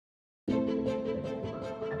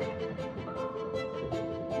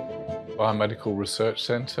Biomedical Research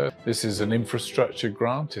Centre. This is an infrastructure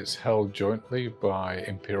grant. It's held jointly by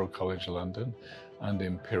Imperial College London and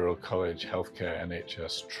Imperial College Healthcare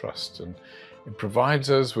NHS Trust. And it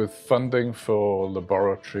provides us with funding for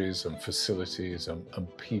laboratories and facilities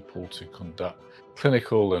and people to conduct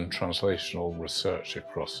clinical and translational research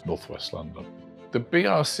across northwest London. The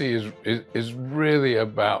BRC is really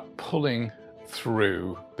about pulling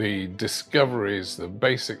through the discoveries, the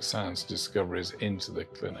basic science discoveries into the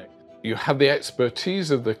clinic. You have the expertise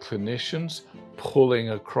of the clinicians pulling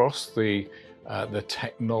across the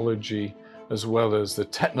technology, as well as the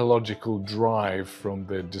technological drive from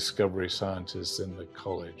the discovery scientists in the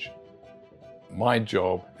college. My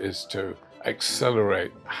job is to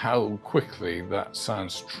accelerate how quickly that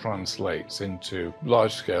science translates into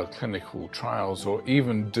large-scale clinical trials or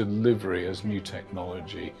even delivery as new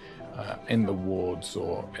technology in the wards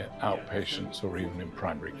or outpatients or even in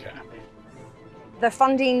primary care. The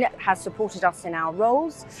funding has supported us in our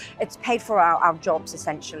roles. It's paid for our jobs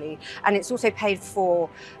essentially, and it's also paid for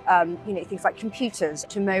things like computers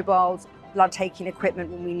to mobiles, blood taking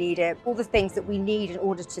equipment when we need it, all the things that we need in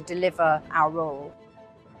order to deliver our role.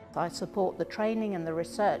 I support the training and the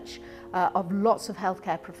research of lots of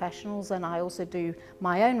healthcare professionals, and I also do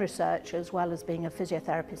my own research as well as being a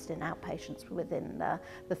physiotherapist in outpatients within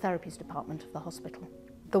the therapies department of the hospital.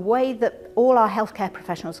 The way that all our healthcare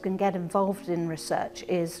professionals can get involved in research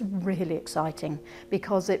is really exciting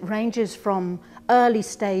because it ranges from early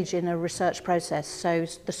stage in a research process, so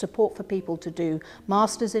the support for people to do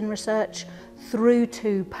masters in research through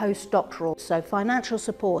to postdoctoral, so financial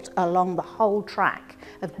support along the whole track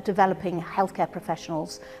of developing healthcare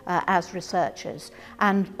professionals as researchers.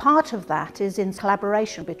 And part of that is in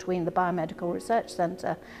collaboration between the Biomedical Research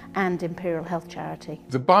Centre and Imperial Health Charity.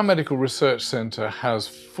 The Biomedical Research Centre has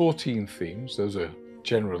 14 themes. Those are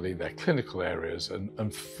generally their clinical areas,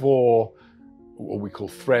 and 4 what we call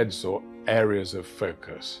threads or areas of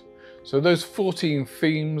focus. So those 14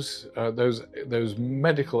 themes, those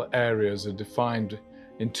medical areas are defined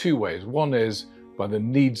in 2 ways. One is by the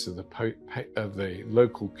needs of the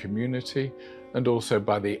local community, and also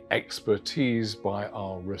by the expertise by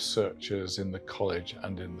our researchers in the college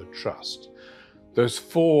and in the trust. Those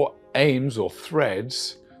 4 aims or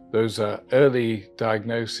threads, those are early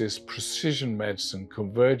diagnosis, precision medicine,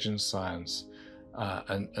 convergence science,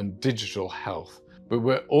 and digital health. But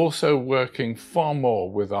we're also working far more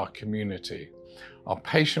with our community. Our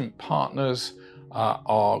patient partners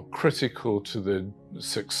are critical to the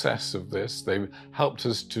success of this. They've helped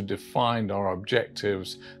us to define our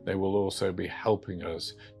objectives. They will also be helping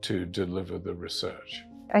us to deliver the research.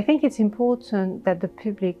 I think it's important that the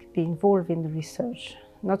public be involved in the research.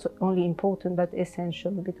 Not only important, but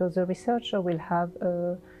essential, because the researcher will have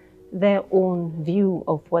their own view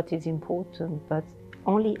of what is important, but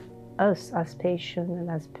only us as patients and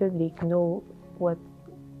as public know what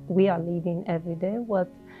we are living every day, what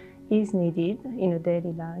is needed in a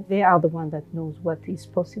daily life. They are the one that knows what is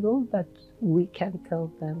possible, but we can tell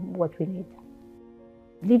them what we need.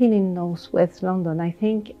 Living in northwest London, I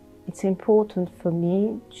think it's important for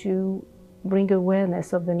me to bring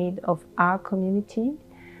awareness of the need of our community,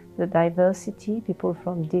 the diversity, people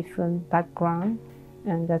from different backgrounds,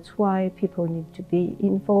 and that's why people need to be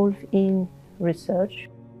involved in research.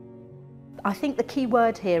 I think the key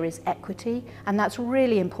word here is equity, and that's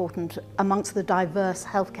really important amongst the diverse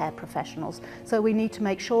healthcare professionals. So we need to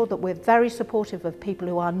make sure that we're very supportive of people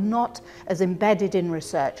who are not as embedded in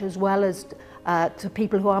research, as well as to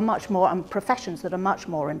people who are much more, and professions that are much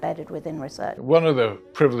more embedded within research. One of the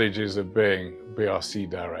privileges of being BRC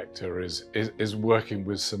director is working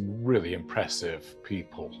with some really impressive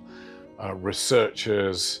people,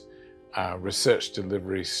 researchers, research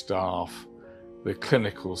delivery staff, the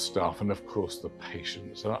clinical staff, and of course the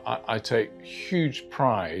patients. And I take huge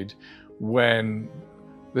pride when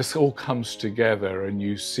this all comes together and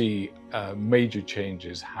you see major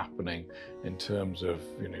changes happening in terms of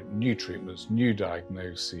new treatments, new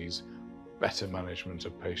diagnoses, better management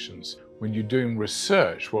of patients. When you're doing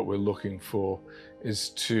research, what we're looking for is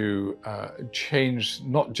to change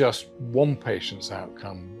not just one patient's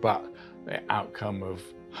outcome, but the outcome of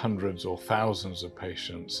hundreds or thousands of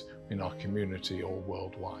patients in our community or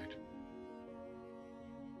worldwide.